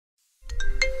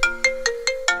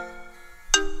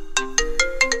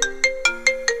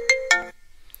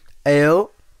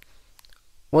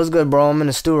What's good, bro? I'm in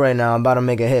the stew right now. I'm about to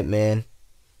make a hit, man.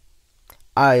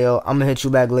 Alright, yo. I'm gonna hit you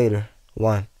back later.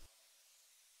 One.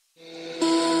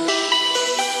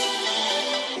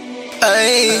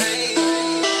 Ayy,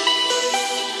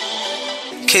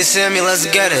 Kiid Sammy, let's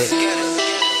get it.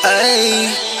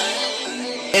 Ayy,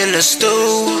 in the stew.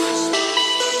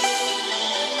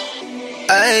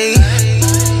 Ayy,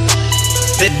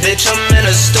 bitch, I'm in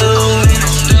the stew.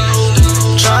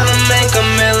 Tryna make $1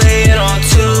 million on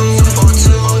two.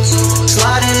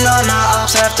 Sliding on the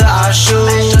ops after I shoot.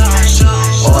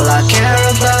 All I care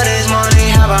about is money,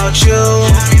 how about you?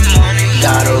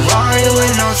 Got a Rari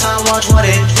with no top, watch what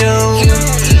it do.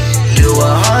 Do 100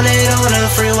 on the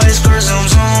freeway, skirt zoom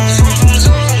zoom.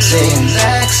 Sitting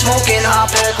back, smoking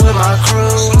OPEC with my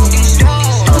crew.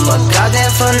 I'm a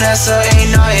goddamn finesse,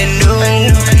 ain't nothing new.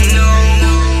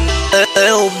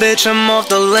 Little bitch, I'm off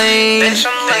the lane.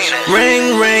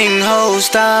 Ring, ring, ho,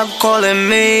 stop calling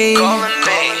me.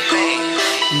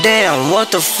 Damn,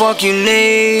 what the fuck you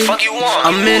need?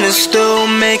 I'm in the stew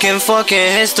making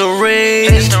fucking history.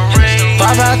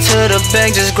 Pop out to the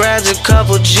bank, just grabbed a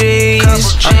couple G's.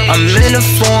 I'm in the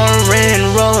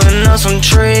foreign, rolling up some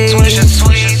trees.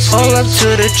 Pull up to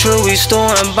the Truey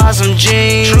store and buy some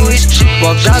jeans.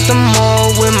 Walked out the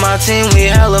mall with my team, we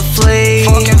hella fleet.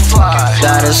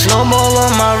 Got a snowball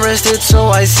on my wrist, it's so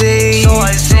I see.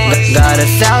 Got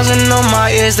 1,000 on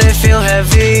my ears, they feel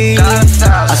heavy.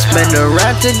 I spend a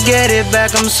rap to get it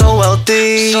back, I'm so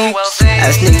wealthy. I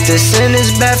sneak this in,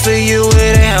 it's bad for you,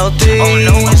 it ain't healthy. Oh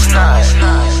no, it's not.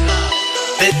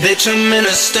 Bitch, I'm in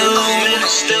a stew.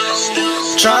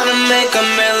 Tryna make $1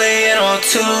 million on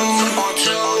two.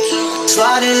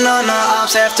 Sliding on the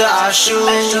ops after I shoot.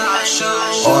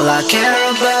 All I care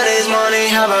about is money,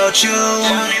 how about you?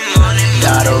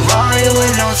 Got a Rari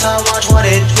with no top, watch what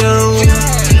it do.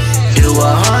 Do 100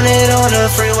 on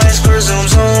the freeway, skirt zoom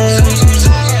zoom.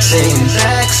 Sitting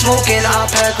back, smoking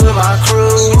OPEC with my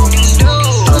crew.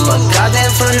 I'm a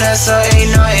goddamn finesse,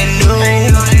 ain't nothing new.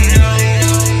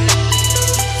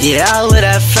 Yeah, I live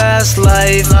that fast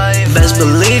life. Best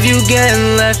believe you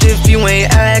getting left if you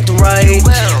ain't act right.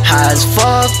 High as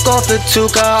fuck off the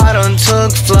Tuca, I done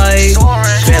took flight.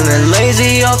 Feeling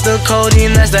lazy off the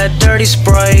codeine, that's that dirty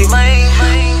Sprite.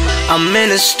 I'm in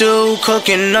the stew,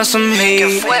 cooking up some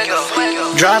heat.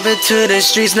 Drive it to the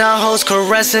streets, now hoes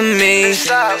caressing me.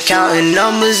 Counting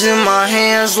numbers in my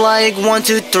hands like 1,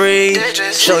 2, 3.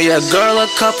 Show your girl a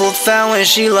couple foul and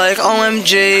she like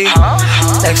OMG.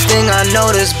 Next thing I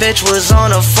know, this bitch was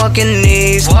on her fucking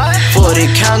knees. 40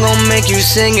 count gon' make you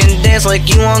sing and dance like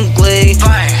you on Glee.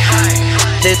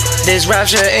 This rap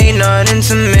shit ain't nothing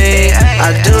to me.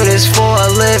 I do this for a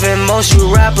living, most you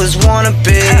rappers wanna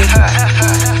be.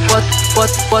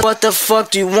 What the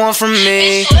fuck do you want from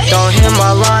me? Don't hit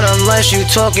my line unless you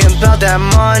talking about that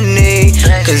money.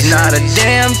 Cause not a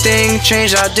damn thing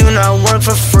changed, I do not work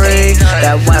for free.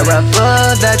 That white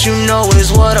rapper that you know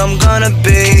is what I'm gonna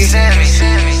be.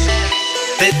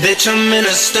 Bitch, I'm in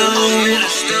a stew.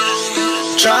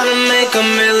 Tryna make $1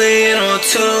 million on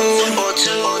two.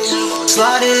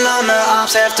 Sliding on the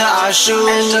ops after I shoot.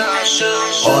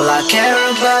 All I care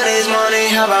about is money,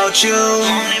 how about you?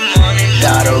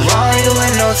 Got a Rari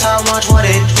with no top, watch what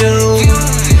it do.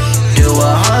 Do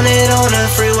 100 on the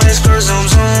freeway, skirt zoom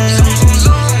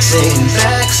zoom. Sitting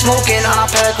back, smoking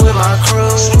OPEC with my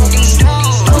crew.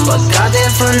 I'm a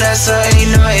goddamn finesse,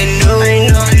 ain't nothing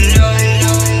new.